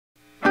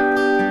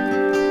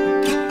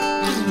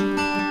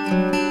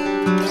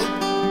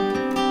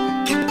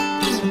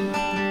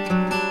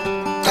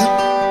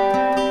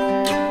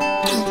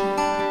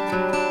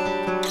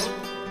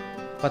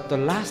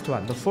last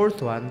one, the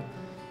fourth one,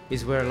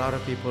 is where a lot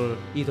of people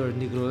either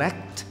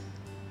neglect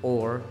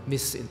or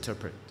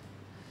misinterpret.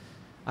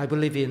 I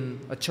believe in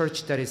a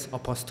church that is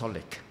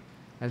apostolic.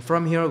 And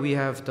from here we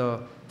have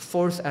the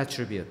fourth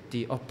attribute,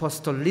 the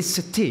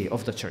apostolicity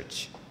of the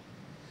church.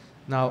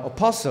 Now,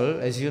 apostle,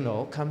 as you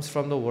know, comes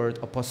from the word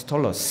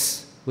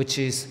apostolos, which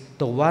is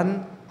the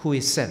one who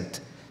is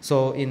sent.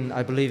 So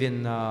I believe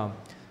in the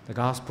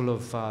Gospel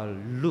of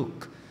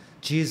Luke,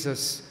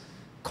 Jesus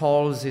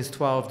calls his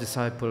 12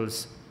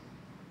 disciples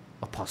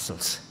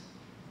apostles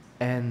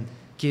and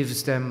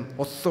gives them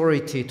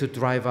authority to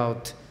drive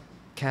out,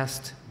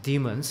 cast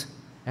demons,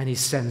 and he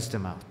sends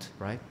them out,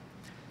 right?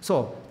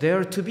 So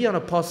there, to be an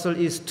apostle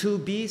is to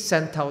be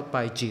sent out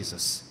by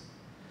Jesus.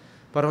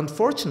 But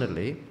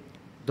unfortunately,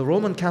 the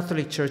Roman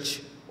Catholic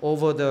Church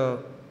over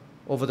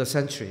the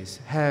centuries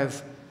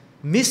have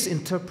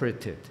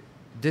misinterpreted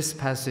this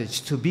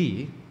passage to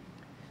be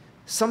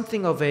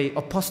something of an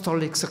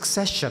apostolic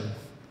succession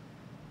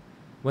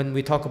when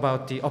we talk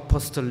about the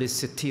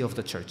apostolicity of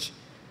the church,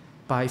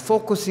 by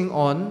focusing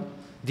on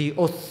the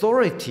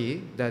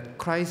authority that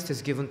Christ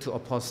has given to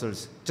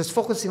apostles, just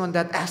focusing on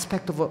that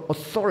aspect of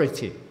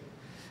authority.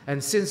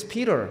 And since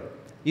Peter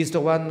is the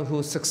one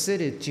who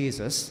succeeded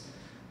Jesus,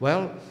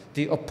 well,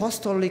 the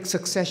apostolic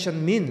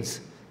succession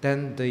means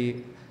then the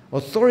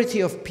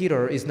authority of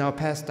Peter is now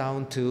passed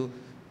down to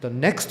the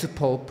next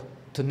pope,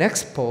 to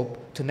next pope,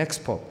 to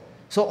next pope.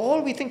 So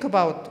all we think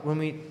about when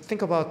we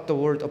think about the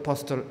word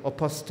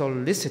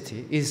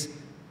apostolicity is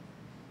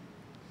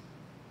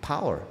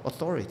power,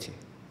 authority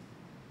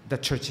the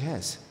church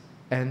has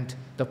and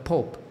the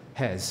pope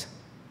has.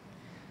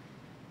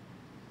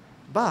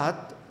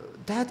 But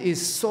that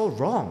is so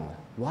wrong.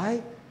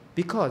 Why?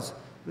 Because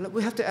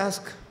we have to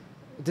ask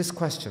this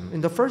question.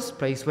 In the first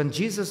place, when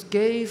Jesus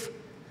gave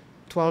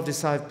 12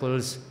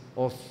 disciples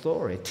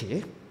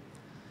authority,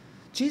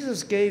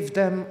 Jesus gave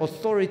them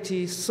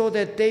authority so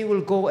that they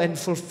will go and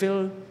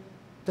fulfill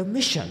the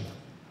mission.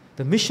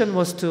 The mission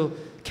was to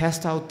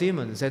cast out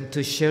demons and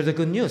to share the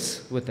good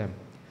news with them.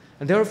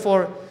 And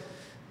therefore,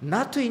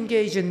 not to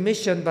engage in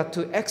mission but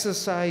to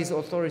exercise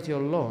authority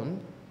alone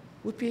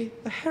would be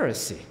a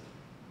heresy.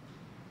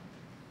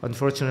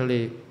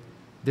 Unfortunately,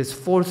 this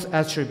fourth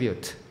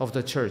attribute of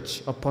the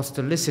church,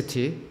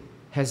 apostolicity,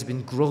 has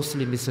been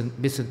grossly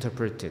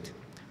misinterpreted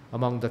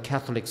among the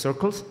Catholic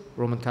circles,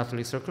 Roman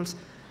Catholic circles,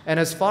 and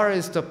as far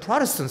as the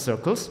Protestant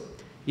circles,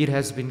 it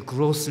has been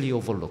grossly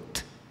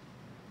overlooked.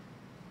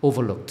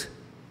 Overlooked.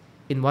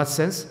 In what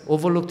sense?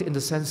 Overlooked in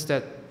the sense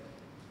that,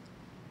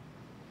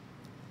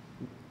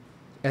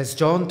 as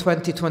John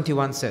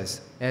 20:21 says,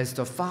 as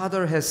the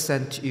Father has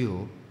sent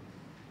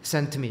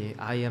me,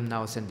 I am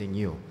now sending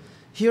you.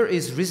 Here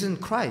is risen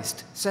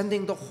Christ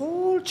sending the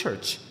whole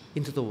church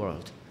into the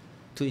world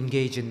to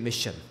engage in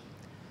mission.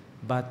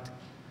 But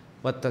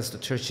what does the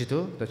church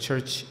do? The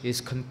church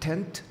is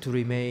content to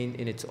remain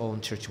in its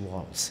own church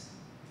walls.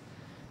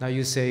 Now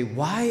you say,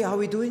 why are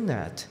we doing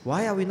that?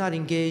 Why are we not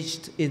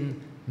engaged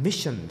in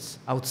missions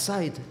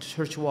outside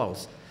church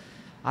walls?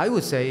 I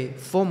would say,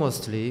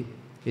 foremostly,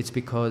 it's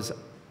because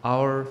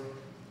our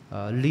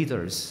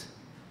leaders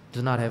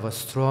do not have a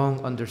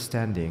strong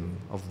understanding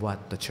of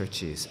what the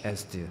church is,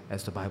 as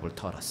the Bible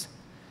taught us.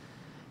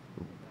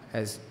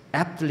 As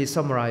aptly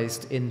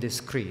summarized in this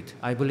creed,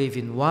 I believe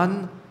in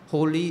one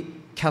holy,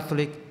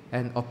 Catholic,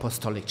 and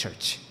apostolic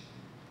church.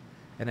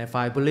 And if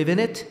I believe in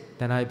it,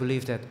 then I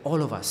believe that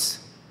all of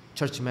us,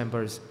 church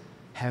members,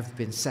 have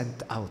been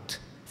sent out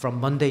from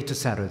Monday to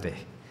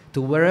Saturday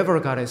to wherever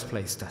God has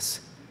placed us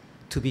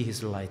to be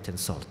His light and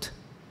salt.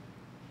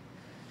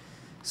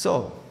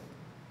 So,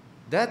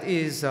 that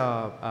is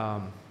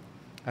a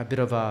bit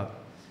of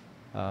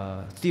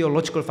a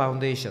theological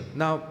foundation.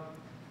 Now,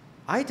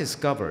 I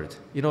discovered,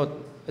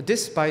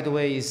 this, by the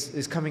way,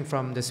 is coming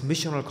from this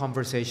missional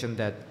conversation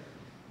that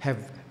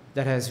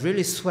has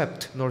really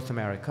swept North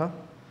America.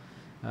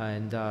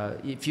 And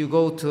if you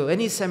go to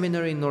any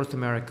seminary in North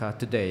America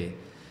today,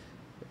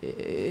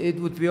 it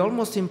would be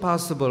almost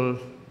impossible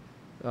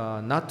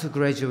not to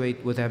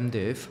graduate with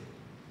MDiv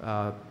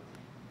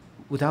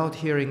without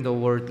hearing the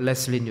word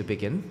Leslie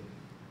Newbegin,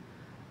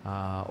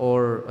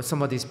 or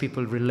some of these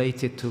people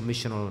related to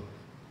missional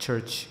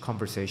church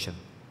conversation.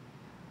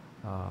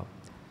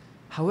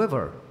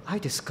 However, I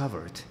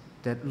discovered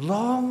that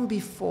long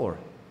before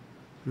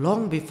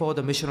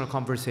the missional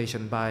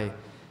conversation by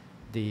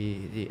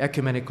the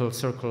ecumenical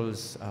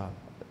circles,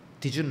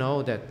 did you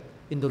know that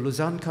in the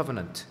Lausanne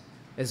Covenant,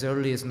 as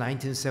early as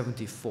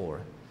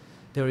 1974,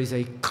 there is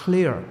a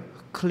clear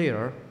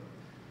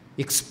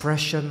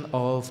expression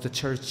of the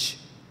church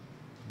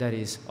that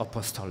is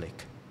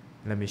apostolic.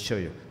 Let me show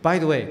you. By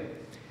the way,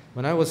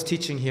 when I was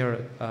teaching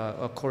here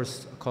a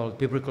course called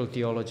Biblical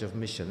Theology of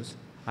Missions,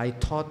 I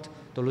taught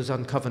the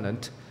Lausanne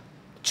Covenant,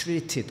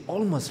 treated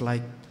almost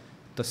like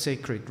the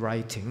sacred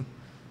writing,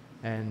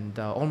 and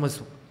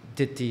almost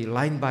did the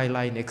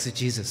line-by-line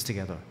exegesis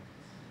together.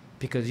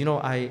 Because,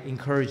 I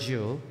encourage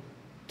you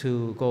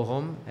to go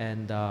home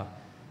and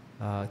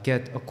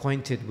get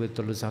acquainted with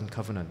the Lausanne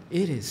Covenant.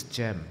 It is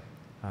gem.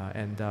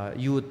 and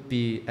you would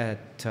be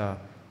at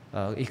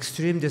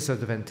extreme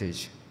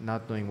disadvantage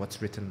not knowing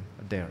what's written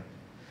there.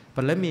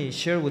 But let me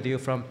share with you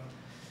from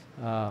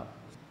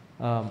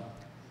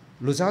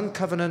Lausanne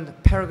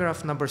Covenant,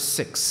 paragraph number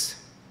 6.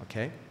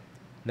 Okay,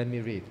 let me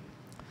read.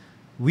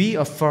 We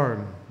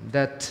affirm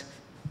that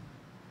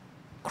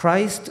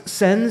Christ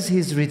sends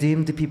his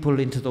redeemed people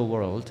into the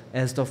world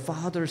as the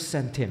Father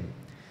sent him,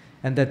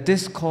 and that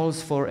this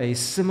calls for a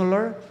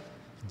similar,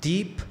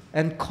 deep,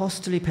 and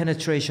costly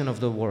penetration of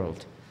the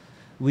world.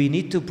 We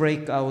need to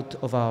break out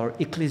of our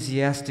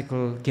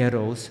ecclesiastical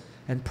ghettos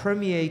and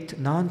permeate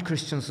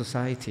non-Christian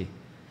society.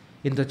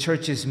 In the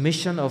church's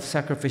mission of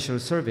sacrificial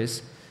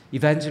service,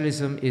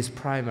 evangelism is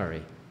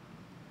primary.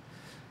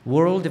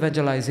 World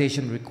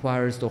evangelization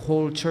requires the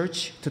whole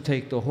church to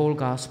take the whole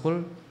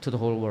gospel to the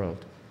whole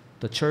world.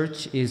 The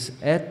church is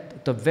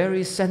at the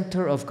very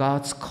center of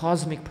God's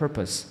cosmic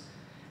purpose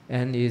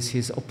and is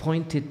his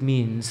appointed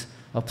means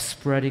of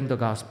spreading the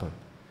gospel.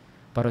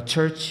 But a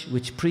church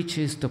which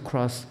preaches the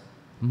cross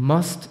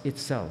must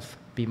itself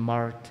be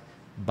marked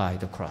by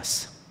the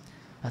cross.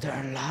 Now, there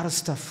are a lot of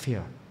stuff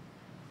here.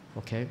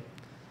 Okay?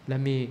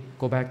 Let me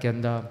go back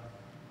and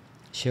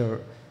share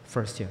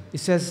first here. It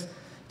says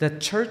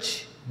that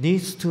church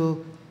needs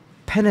to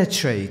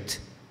penetrate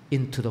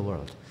into the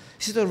world.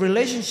 See, the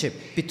relationship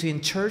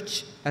between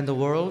church and the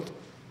world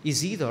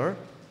is either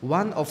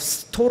one of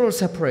total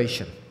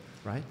separation,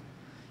 right?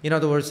 In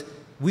other words,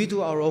 we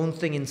do our own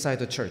thing inside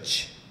the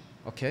church,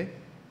 okay?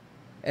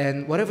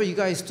 And whatever you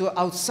guys do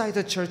outside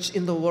the church,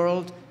 in the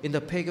world, in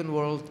the pagan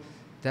world,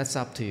 that's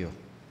up to you.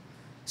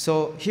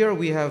 So here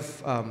we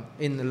have,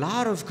 in a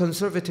lot of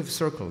conservative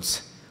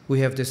circles, we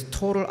have this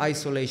total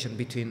isolation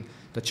between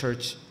the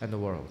church and the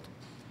world.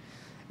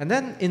 And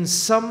then in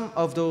some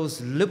of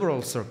those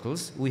liberal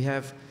circles, we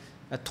have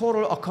a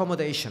total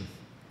accommodation.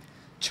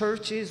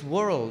 Church is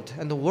world,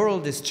 and the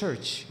world is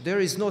church. There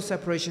is no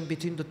separation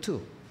between the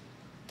two.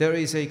 There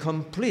is a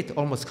complete,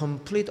 almost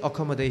complete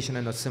accommodation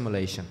and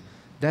assimilation.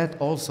 That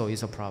also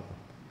is a problem.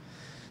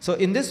 So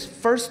in this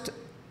first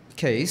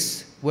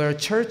case, where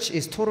church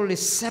is totally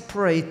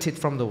separated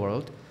from the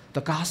world,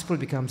 the gospel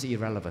becomes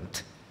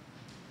irrelevant.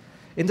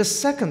 In the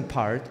second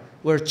part,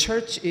 where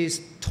church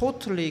is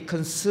totally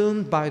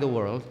consumed by the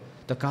world,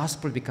 the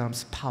gospel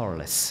becomes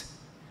powerless.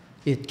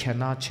 It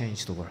cannot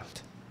change the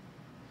world.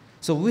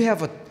 So we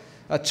have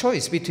a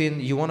choice between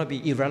you want to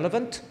be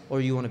irrelevant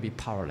or you want to be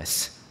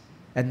powerless.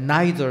 And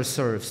neither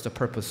serves the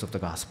purpose of the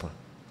gospel.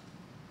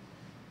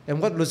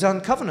 And what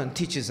Lausanne Covenant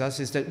teaches us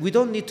is that we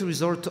don't need to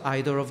resort to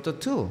either of the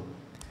two.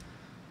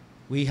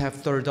 We have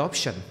third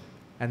option,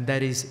 and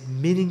that is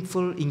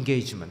meaningful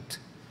engagement,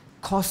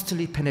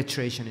 costly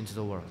penetration into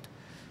the world.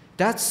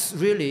 That's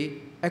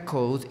really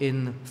echoed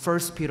in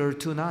 1 Peter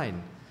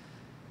 2:9.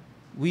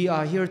 We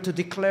are here to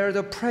declare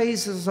the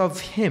praises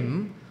of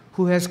him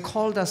who has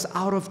called us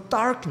out of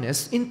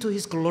darkness into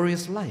his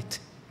glorious light.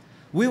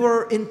 We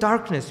were in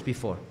darkness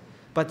before,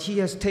 but he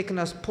has taken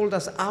us, pulled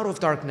us out of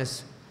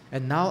darkness,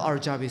 and now our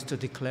job is to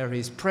declare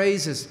his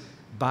praises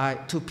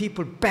to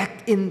people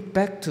back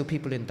to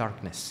people in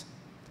darkness.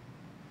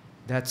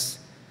 That's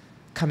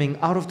coming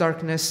out of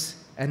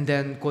darkness and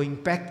then going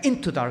back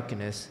into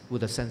darkness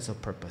with a sense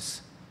of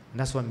purpose. And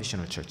that's what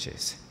missional church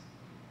is.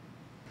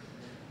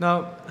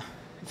 Now,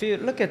 if you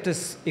look at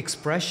this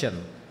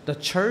expression, the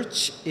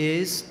church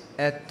is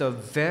at the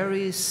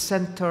very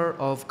center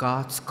of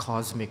God's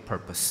cosmic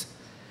purpose.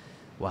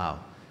 Wow.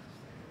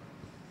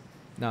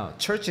 Now,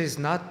 church is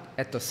not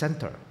at the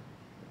center.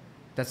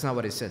 That's not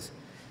what it says.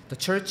 The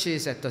church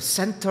is at the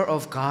center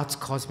of God's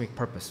cosmic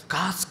purpose.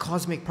 God's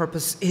cosmic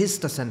purpose is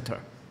the center.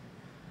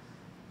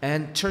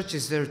 And church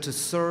is there to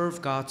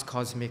serve God's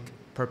cosmic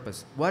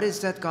purpose. What is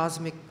that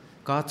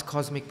God's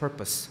cosmic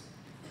purpose?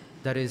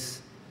 That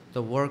is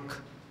the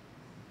work,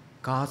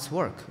 God's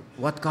work,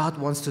 what God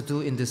wants to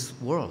do in this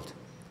world.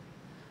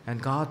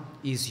 And God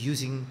is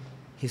using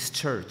his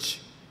church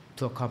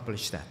to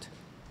accomplish that.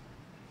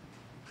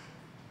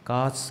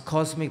 God's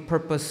cosmic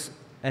purpose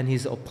and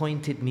his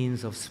appointed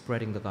means of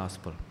spreading the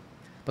gospel.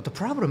 But the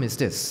problem is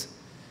this.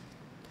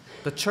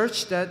 The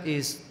church that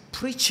is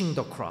preaching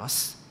the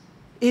cross,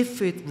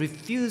 if it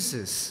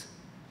refuses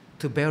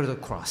to bear the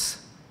cross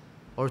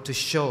or to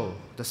show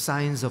the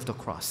signs of the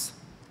cross,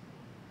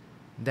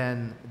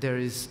 then there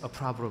is a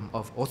problem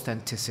of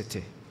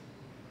authenticity.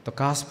 The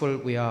gospel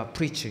we are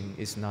preaching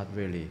is not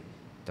really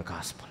the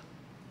gospel.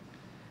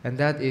 And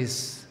that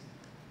is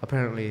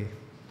apparently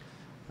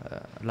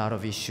a lot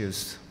of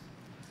issues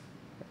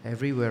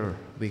everywhere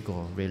we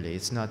go, really.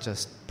 It's not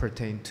just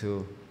pertain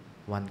to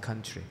one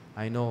country.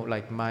 I know,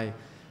 like my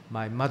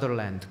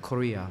motherland,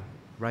 Korea,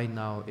 right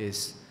now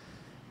is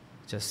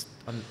just,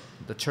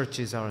 the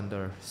churches are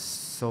under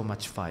so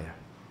much fire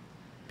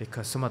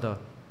because some of the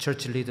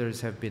church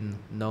leaders have been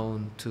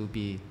known to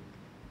be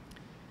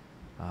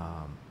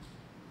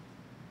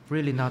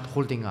really not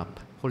holding up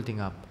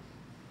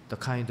the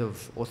kind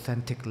of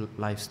authentic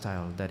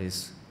lifestyle that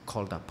is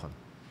called upon.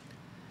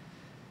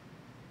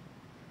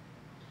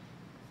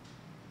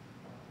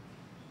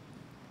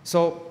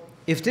 So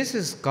if this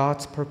is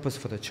God's purpose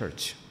for the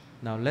church,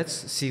 now let's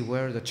see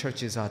where the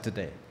churches are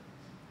today.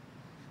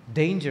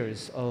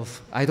 Dangers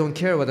of, I don't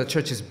care whether the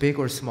church is big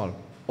or small,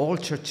 all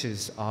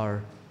churches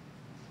have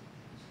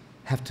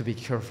to be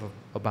careful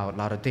about a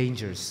lot of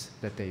dangers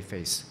that they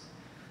face.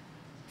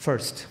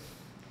 First,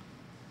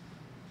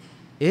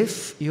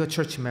 if your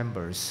church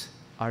members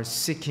are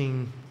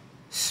seeking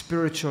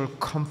spiritual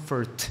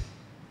comfort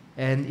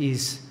and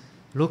is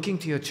looking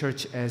to your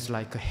church as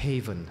like a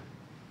haven,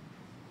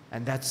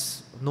 and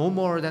that's no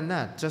more than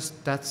that,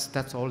 just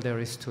that's all there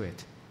is to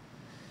it,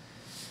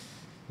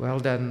 well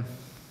then,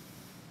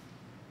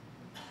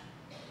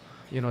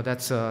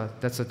 that's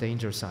a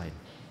danger sign.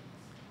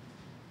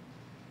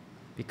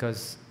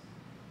 Because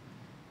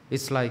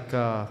it's like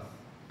you're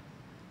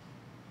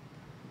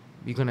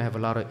going to have a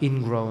lot of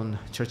ingrown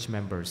church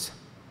members.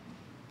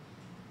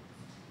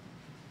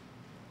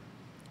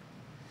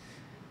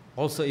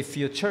 Also, if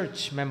your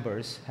church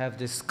members have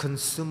this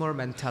consumer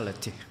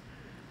mentality,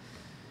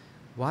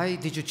 why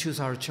did you choose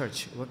our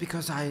church? Well,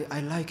 because I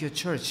like your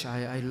church.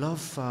 I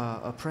love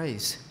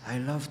praise. I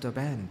love the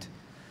band.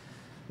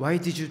 Why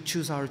did you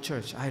choose our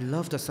church? I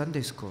love the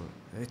Sunday school.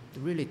 It's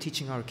really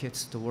teaching our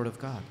kids the Word of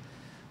God.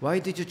 Why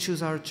did you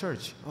choose our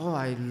church? Oh,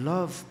 I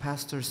love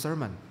pastor's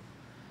sermon.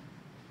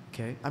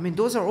 Okay? I mean,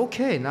 those are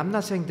okay, and I'm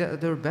not saying that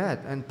they're bad.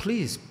 And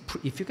please,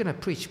 if you're going to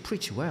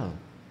preach well.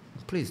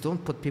 Please,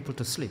 don't put people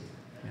to sleep.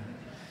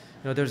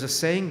 Yeah. There's a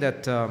saying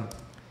that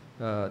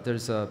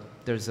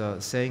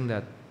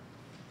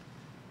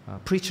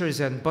preachers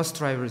and bus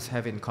drivers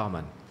have in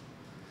common.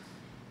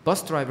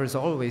 Bus drivers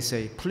always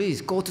say,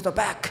 please go to the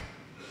back.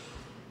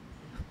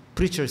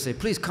 Preachers say,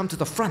 please come to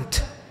the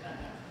front.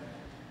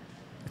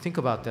 Think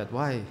about that.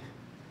 Why?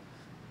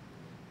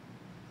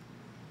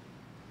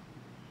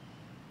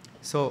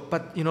 So,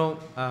 but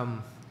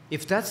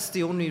if that's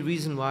the only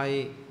reason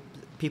why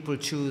people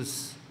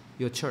choose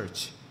your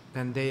church,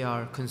 then they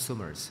are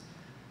consumers.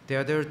 They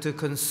are there to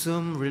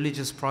consume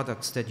religious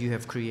products that you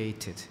have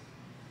created.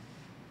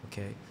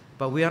 Okay?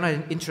 But we are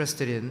not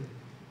interested in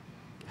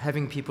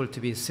having people to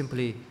be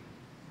simply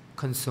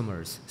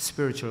consumers,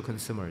 spiritual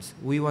consumers.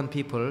 We want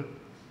people,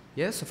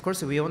 yes, of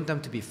course, we want them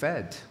to be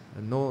fed.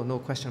 No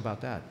question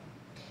about that.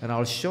 And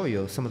I'll show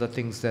you some of the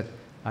things that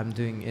I'm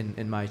doing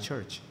in my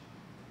church.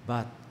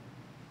 But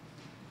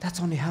that's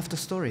only half the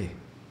story.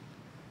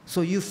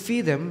 So you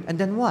feed them, and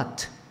then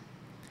what?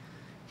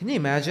 Can you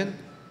imagine,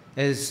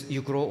 as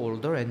you grow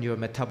older and your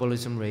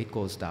metabolism rate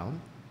goes down,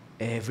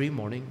 every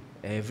morning,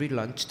 every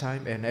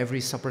lunchtime, and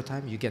every supper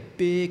time, you get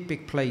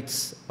big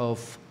plates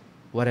of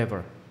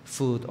whatever,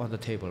 food on the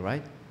table,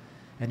 right?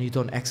 And you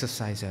don't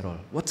exercise at all.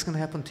 What's going to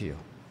happen to you?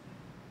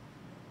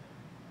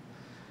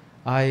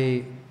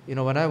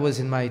 When I was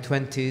in my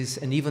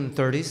 20s and even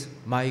 30s,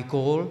 my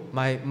goal,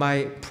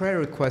 my prayer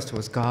request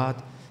was,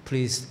 God,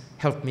 please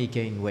help me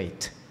gain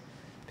weight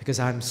because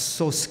I'm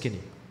so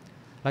skinny.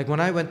 Like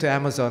when I went to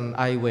Amazon,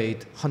 I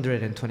weighed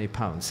 120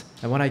 pounds.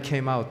 And when I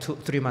came out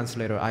 3 months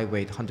later, I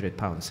weighed 100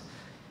 pounds.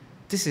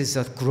 This is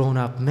a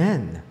grown-up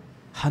man,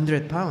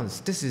 100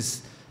 pounds. This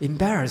is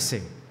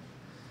embarrassing.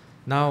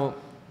 Now,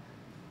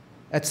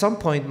 at some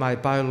point, my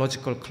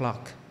biological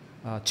clock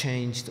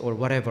changed or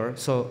whatever.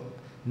 So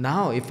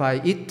now, if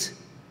I eat,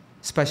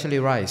 especially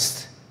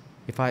rice,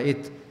 if I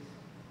eat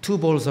 2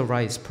 bowls of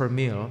rice per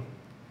meal,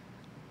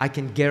 I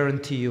can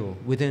guarantee you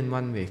within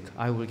 1 week,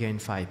 I will gain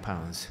 5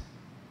 pounds.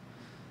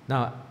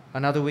 Now,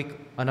 another week,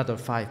 another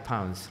 5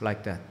 pounds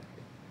like that.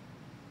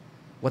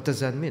 What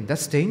does that mean?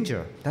 That's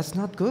danger. That's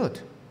not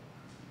good.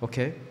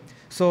 Okay?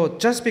 So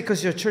just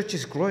because your church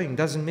is growing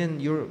doesn't mean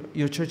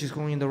your church is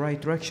going in the right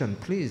direction.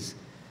 Please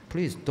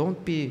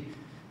don't be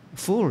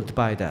fooled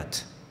by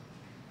that.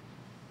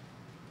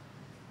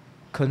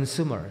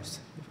 Consumers.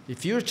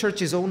 If your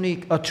church is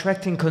only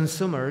attracting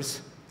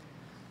consumers,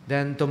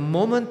 then the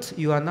moment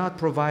you are not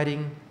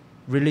providing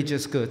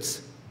religious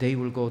goods, they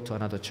will go to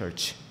another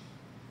church.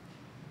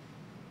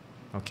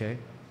 Okay?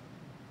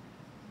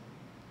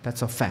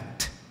 That's a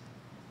fact.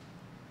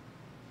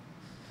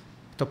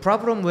 The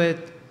problem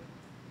with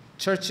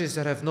churches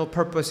that have no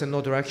purpose and no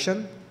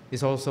direction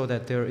is also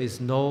that there is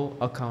no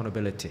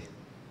accountability.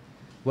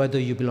 Whether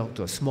you belong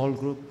to a small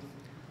group,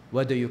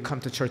 whether you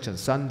come to church on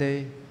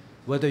Sunday,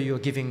 whether you're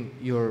giving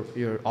your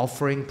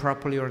offering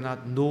properly or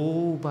not,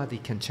 nobody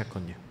can check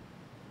on you.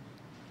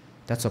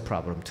 That's a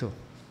problem too.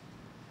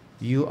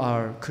 You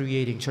are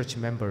creating church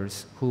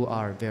members who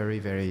are very,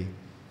 very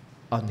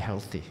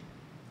unhealthy.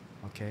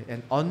 Okay?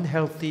 And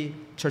unhealthy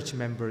church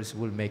members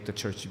will make the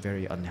church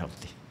very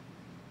unhealthy.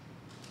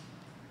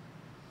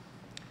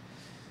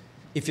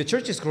 If your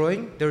church is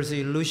growing, there's an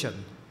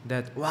illusion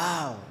that,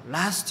 wow,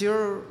 last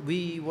year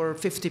we were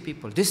 50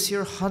 people, this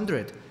year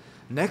 100,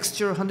 next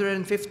year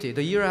 150,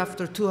 the year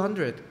after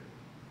 200.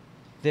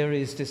 There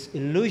is this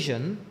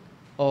illusion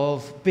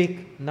of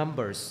big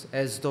numbers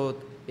as though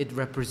it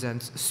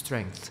represents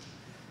strength.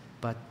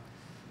 But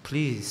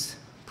please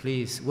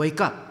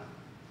wake up.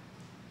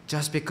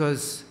 Just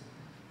because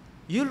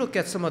you look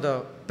at some of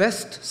the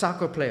best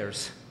soccer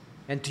players,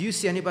 and do you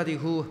see anybody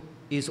who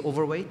is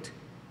overweight?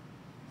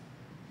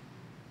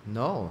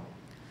 No.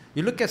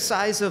 You look at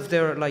size of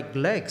their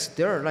legs,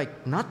 they're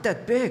not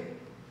that big.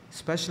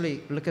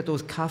 Especially look at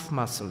those calf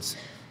muscles.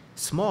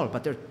 Small,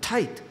 but they're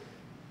tight.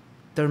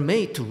 They're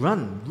made to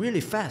run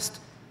really fast,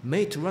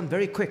 made to run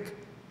very quick,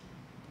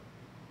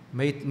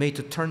 made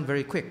to turn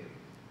very quick.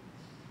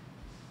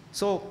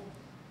 So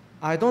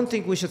I don't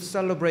think we should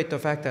celebrate the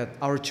fact that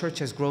our church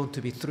has grown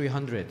to be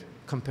 300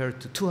 compared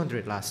to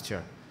 200 last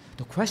year.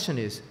 The question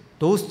is,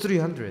 those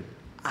 300,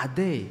 are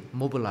they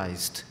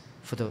mobilized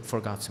for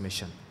God's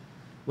mission?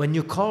 When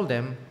you call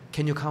them,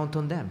 can you count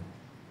on them?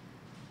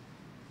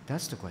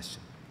 That's the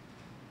question.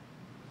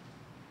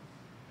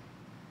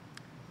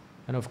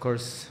 And of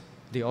course,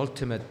 the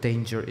ultimate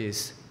danger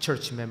is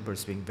church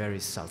members being very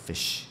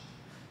selfish.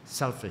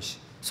 Selfish.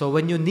 So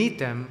when you need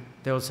them,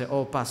 they'll say,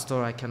 "Oh,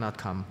 Pastor, I cannot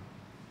come."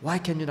 "Why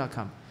can you not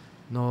come?"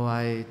 "No,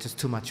 just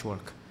too much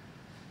work."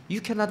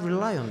 You cannot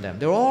rely on them.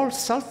 They're all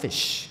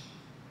selfish.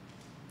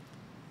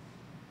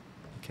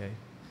 Okay.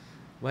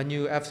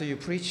 After you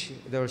preach,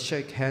 they'll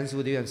shake hands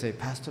with you and say,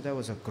 "Pastor, that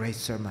was a great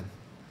sermon."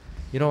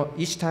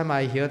 Each time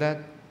I hear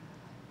that,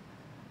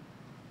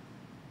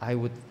 I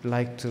would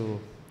like to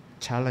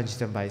challenge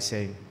them by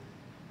saying,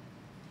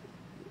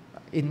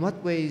 in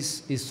what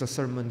ways is the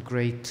sermon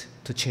great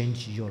to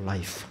change your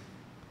life?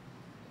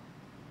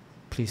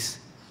 Please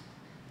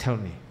tell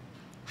me.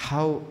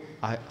 How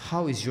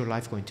is your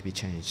life going to be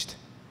changed?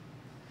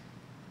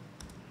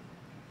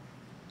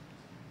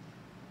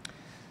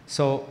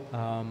 So,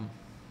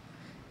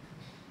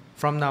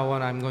 from now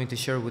on, I'm going to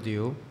share with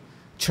you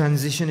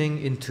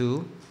transitioning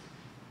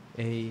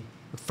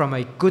from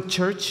a good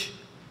church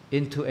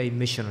into a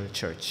missional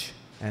church.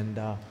 And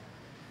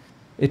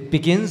it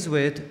begins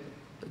with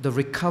the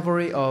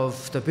recovery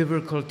of the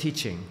biblical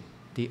teaching,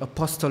 the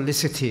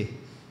apostolicity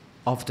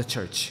of the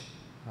church,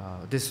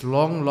 this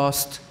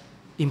long-lost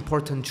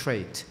important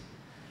trait.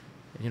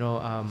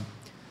 When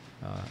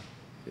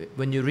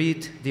you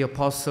read the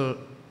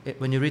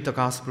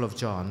Gospel of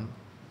John,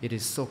 it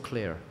is so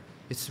clear.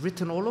 It's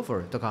written all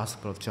over the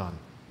Gospel of John.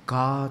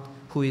 God,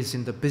 who is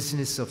in the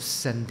business of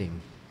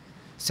sending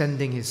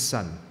His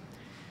Son,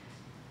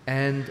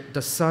 and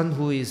the Son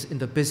who is in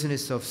the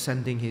business of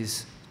sending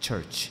His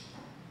church.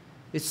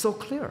 It's so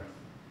clear.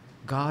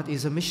 God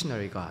is a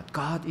missionary God.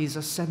 God is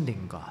a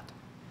sending God.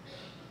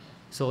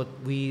 So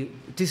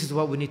this is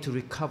what we need to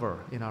recover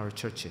in our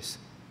churches.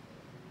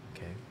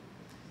 Okay.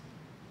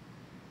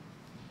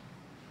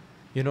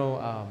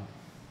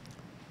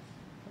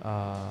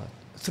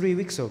 3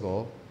 weeks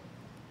ago,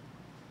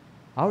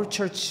 our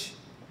church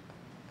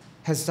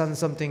has done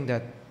something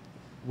that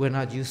we're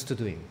not used to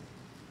doing.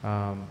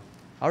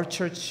 Our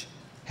church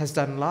has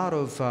done a lot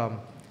of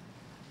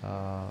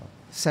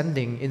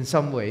sending in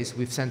some ways.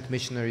 We've sent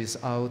missionaries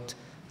out,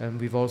 and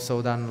we've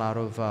also done a lot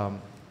of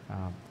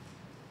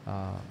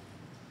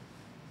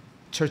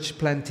church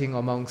planting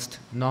amongst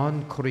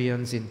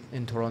non-Koreans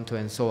in Toronto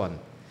and so on.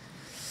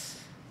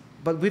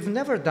 But we've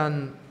never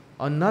done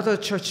another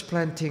church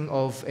planting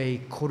of a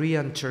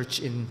Korean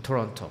church in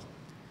Toronto,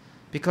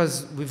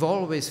 because we've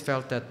always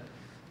felt that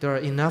there are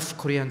enough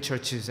Korean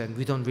churches and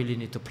we don't really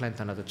need to plant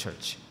another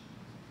church.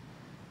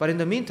 But in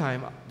the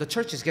meantime, the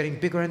church is getting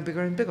bigger and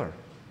bigger and bigger.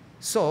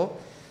 So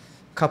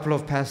a couple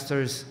of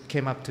pastors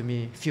came up to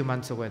me a few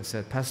months ago and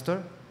said,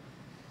 "Pastor,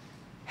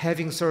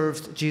 having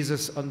served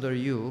Jesus under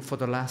you for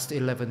the last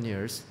 11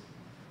 years,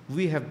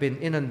 we have been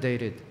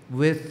inundated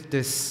with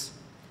this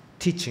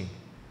teaching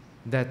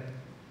that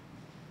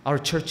our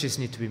churches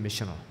need to be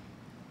missional.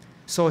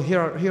 So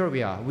here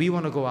we are. We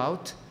want to go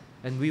out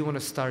and we want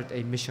to start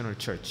a missional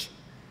church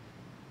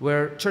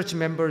where church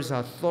members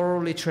are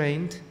thoroughly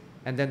trained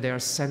and then they are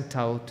sent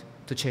out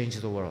to change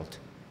the world.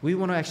 We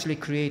want to actually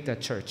create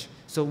that church.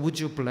 So would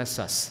you bless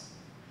us?"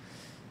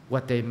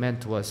 What they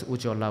meant was,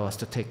 would you allow us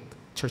to take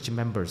church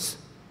members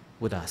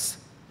with us?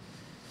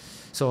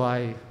 So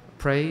I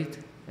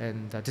prayed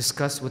and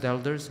discussed with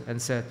elders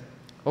and said,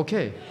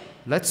 "Okay,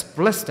 let's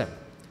bless them."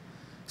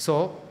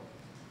 So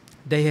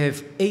they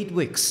have 8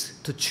 weeks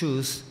to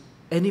choose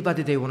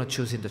anybody they want to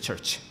choose in the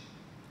church.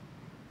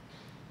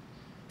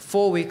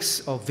 4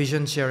 weeks of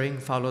vision sharing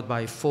followed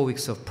by 4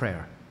 weeks of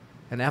prayer.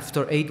 And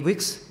after 8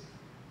 weeks,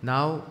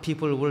 now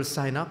people will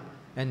sign up,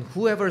 and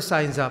whoever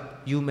signs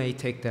up, you may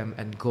take them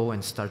and go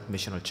and start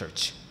missional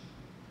church.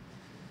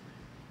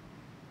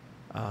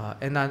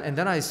 And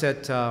then I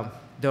said,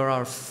 there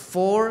are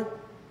 4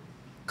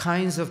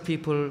 kinds of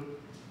people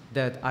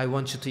that I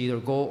want you to either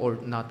go or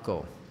not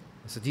go.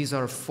 So these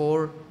are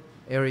 4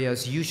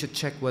 areas you should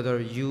check whether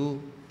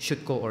you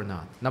should go or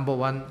not. Number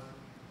 1,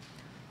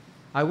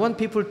 I want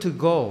people to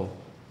go,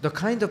 the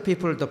kind of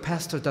people the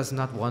pastor does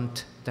not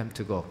want them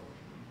to go.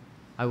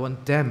 I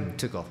want them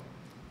to go.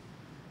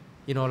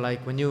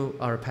 Like when you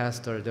are a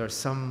pastor, there are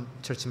some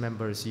church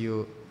members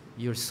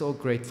you're so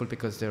grateful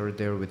because they're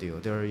there with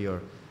you. They're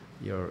your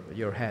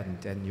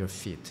hand and your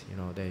feet.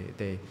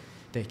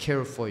 They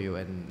care for you,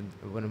 and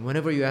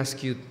whenever you ask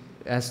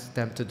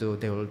them to do,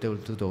 they'll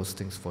do those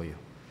things for you.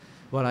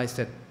 Well, I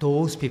said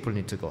those people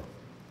need to go.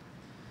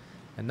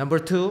 And number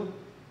 2,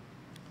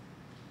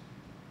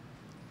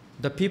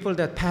 the people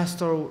that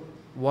pastor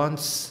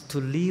wants to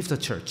leave the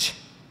church,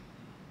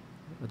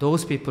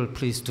 those people,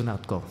 please do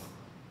not go.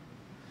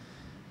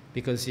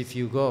 Because if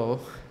you go,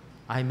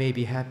 I may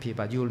be happy,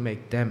 but you will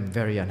make them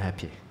very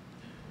unhappy.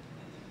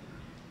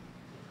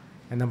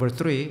 And number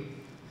 3,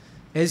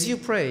 as you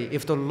pray,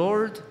 if the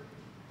Lord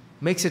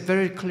makes it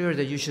very clear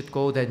that you should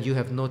go, then you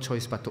have no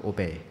choice but to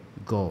obey.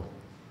 Go.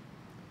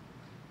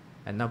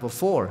 And number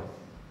 4,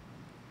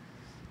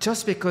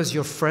 just because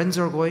your friends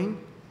are going,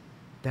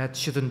 that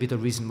shouldn't be the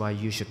reason why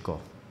you should go.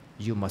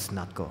 You must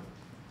not go.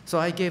 So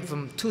I gave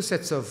them 2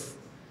 sets of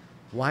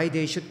why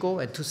they should go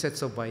and 2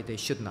 sets of why they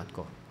should not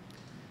go.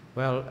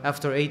 Well,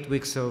 after 8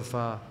 weeks of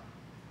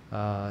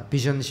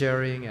vision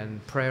sharing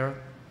and prayer,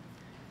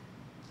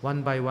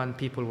 one by one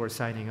people were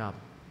signing up.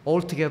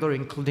 Altogether,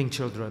 including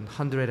children,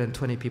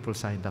 120 people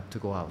signed up to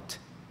go out.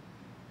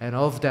 And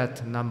of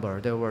that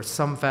number, there were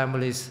some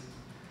families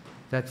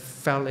that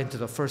fell into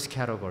the first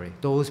category.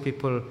 Those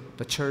people,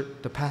 the church,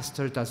 the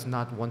pastor does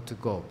not want to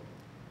go.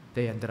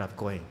 They ended up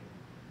going.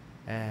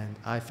 And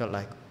I felt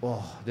like,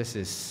 oh, this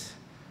is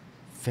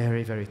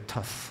very, very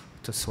tough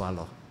to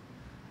swallow.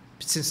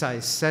 Since I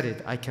said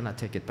it, I cannot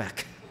take it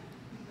back.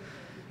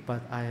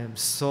 But I am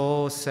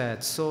so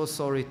sad, so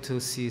sorry to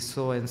see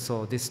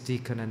so-and-so, this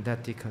deacon and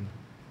that deacon,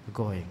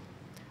 going.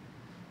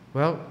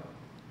 Well,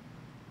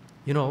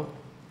 you know,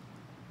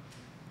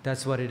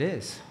 that's what it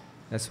is.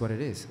 That's what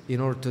it is.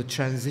 In order to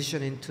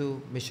transition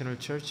into missional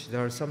church,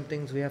 there are some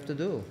things we have to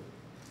do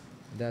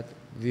that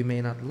we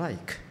may not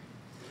like.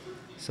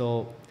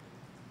 So,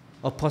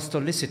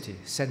 apostolicity,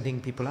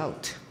 sending people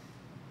out.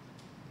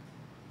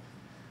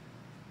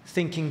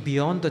 Thinking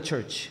beyond the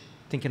church,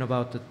 thinking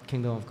about the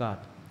kingdom of God.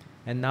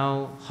 And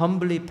now,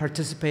 humbly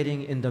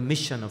participating in the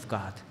mission of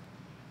God.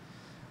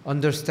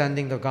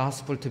 Understanding the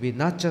gospel to be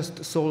not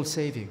just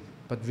soul-saving,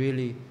 but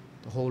really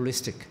the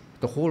holistic,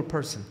 the whole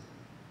person.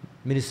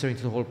 Ministering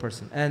to the whole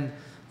person. And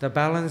the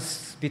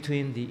balance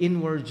between the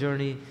inward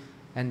journey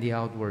and the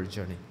outward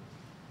journey.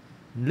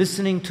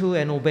 Listening to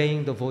and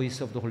obeying the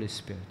voice of the Holy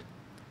Spirit.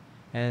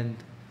 And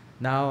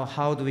now,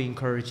 how do we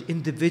encourage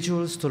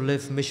individuals to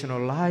live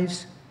missional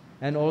lives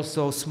and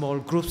also small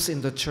groups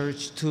in the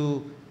church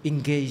to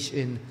engage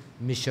in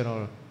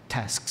missional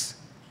tasks?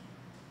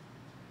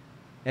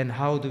 And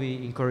how do we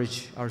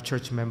encourage our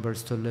church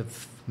members to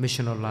live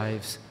missional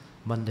lives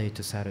Monday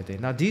to Saturday?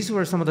 Now, these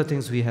were some of the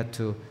things we had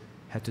to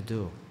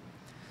do.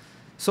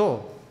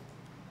 So,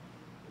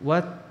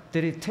 what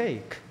did it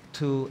take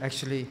to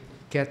actually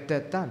get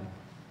that done?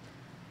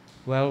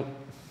 Well,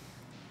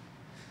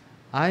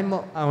 I'm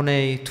on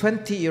a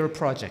 20-year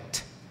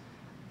project.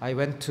 I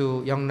went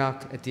to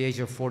Yongnak at the age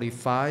of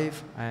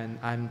 45,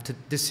 and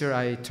this year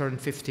I turned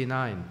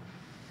 59.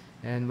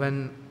 And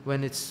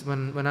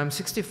when I'm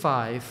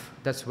 65,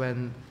 that's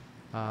when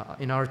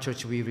in our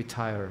church we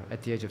retire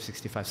at the age of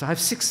 65. So I have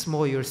 6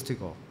 more years to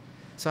go.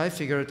 So I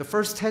figured the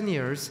first 10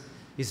 years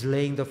is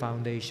laying the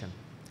foundation,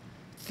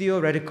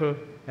 theoretical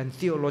and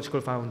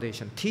theological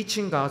foundation,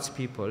 teaching God's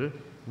people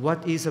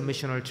what is a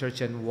missional church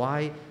and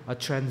why a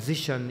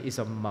transition is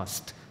a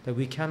must, that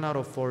we cannot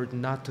afford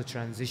not to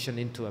transition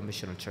into a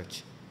missional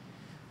church.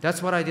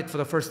 That's what I did for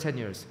the first 10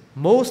 years,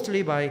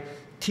 mostly by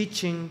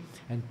teaching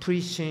and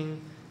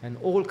preaching and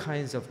all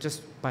kinds of,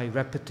 just by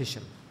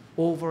repetition,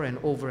 over and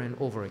over and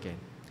over again.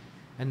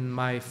 And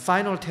my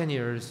final 10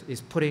 years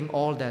is putting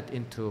all that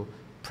into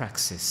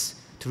praxis,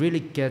 to really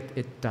get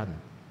it done.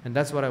 And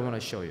that's what I want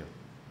to show you.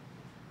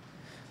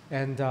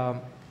 And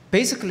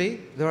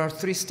basically, there are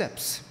 3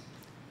 steps.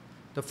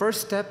 The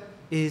first step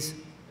is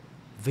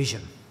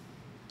vision.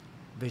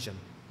 Vision.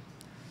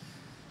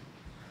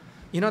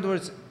 In other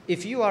words,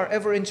 if you are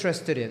ever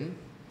interested in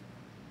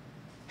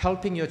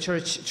helping your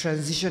church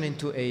transition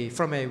into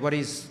from what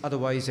is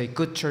otherwise a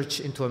good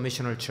church into a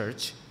missional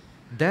church,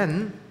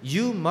 then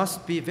you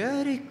must be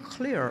very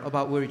clear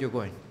about where you're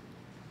going.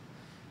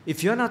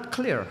 If you're not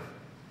clear,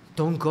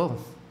 don't go.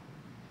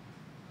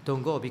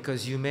 Don't go,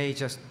 because you may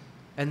just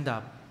end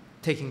up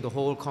taking the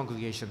whole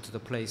congregation to the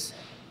place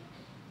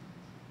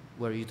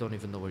where you don't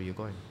even know where you're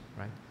going,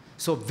 right?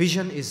 So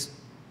vision is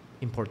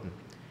important.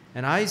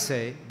 And I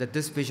say that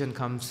this vision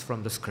comes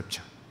from the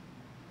scripture.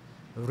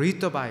 Read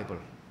the Bible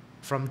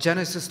from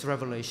Genesis to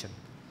Revelation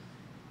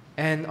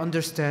and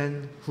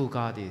understand who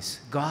God is.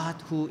 God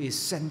who is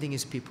sending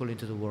his people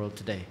into the world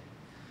today.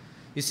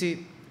 You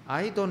see,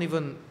 I don't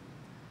even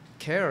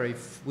care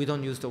if we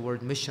don't use the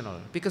word missional,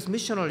 because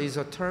missional is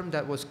a term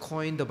that was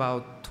coined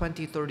about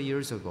 20, 30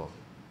 years ago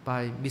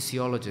by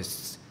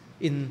missiologists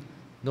in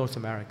North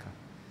America,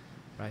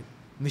 right?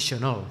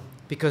 Missional,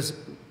 because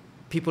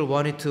people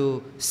wanted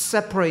to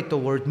separate the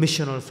word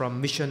missional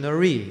from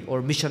missionary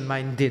or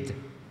mission-minded.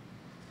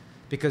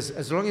 Because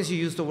as long as you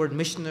use the word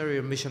missionary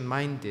or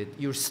mission-minded,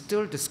 you're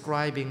still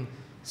describing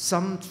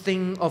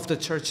something of the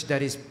church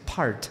that is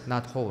part,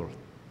 not whole.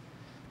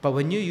 But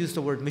when you use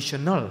the word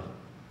missional,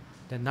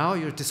 then now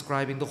you're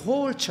describing the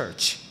whole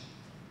church.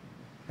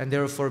 And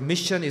therefore,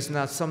 mission is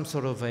not some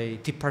sort of a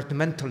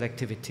departmental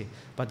activity,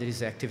 but it is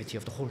the activity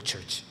of the whole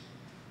church.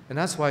 And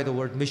that's why the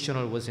word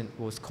missional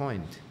was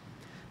coined.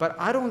 But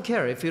I don't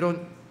care if you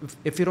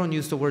don't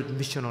use the word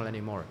missional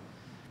anymore,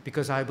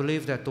 because I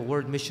believe that the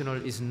word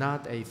missional is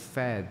not a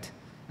fad,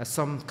 as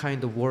some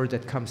kind of word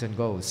that comes and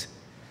goes,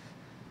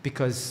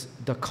 because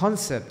the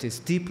concept is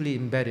deeply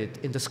embedded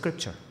in the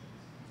Scripture.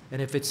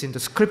 And if it's in the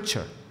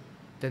Scripture,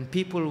 then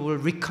people will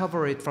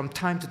recover it from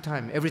time to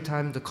time, every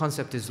time the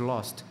concept is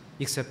lost,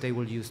 except they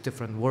will use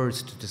different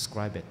words to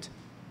describe it.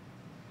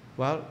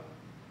 Well,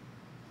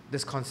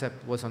 this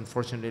concept was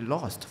unfortunately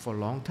lost for a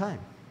long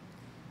time.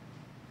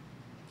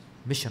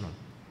 Missional.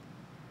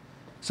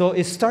 So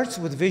it starts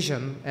with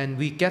vision, and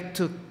we catch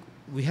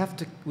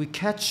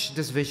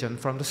this vision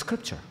from the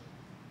Scripture.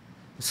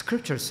 The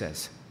Scripture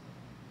says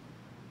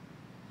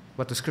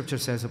what the Scripture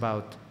says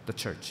about the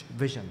church,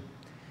 vision,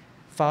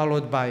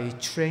 followed by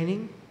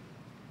training,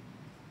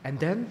 and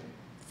then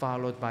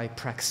followed by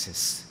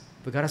praxis.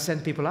 We got to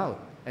send people out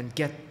and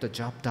get the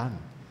job done.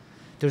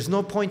 There's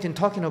no point in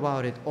talking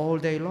about it all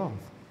day long,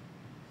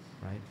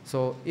 right?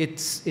 So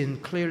it's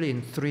clearly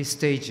in 3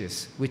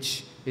 stages,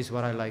 which is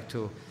what I like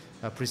to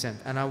present.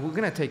 And we're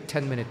going to take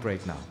 10-minute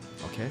break now,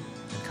 okay?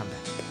 And come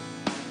back.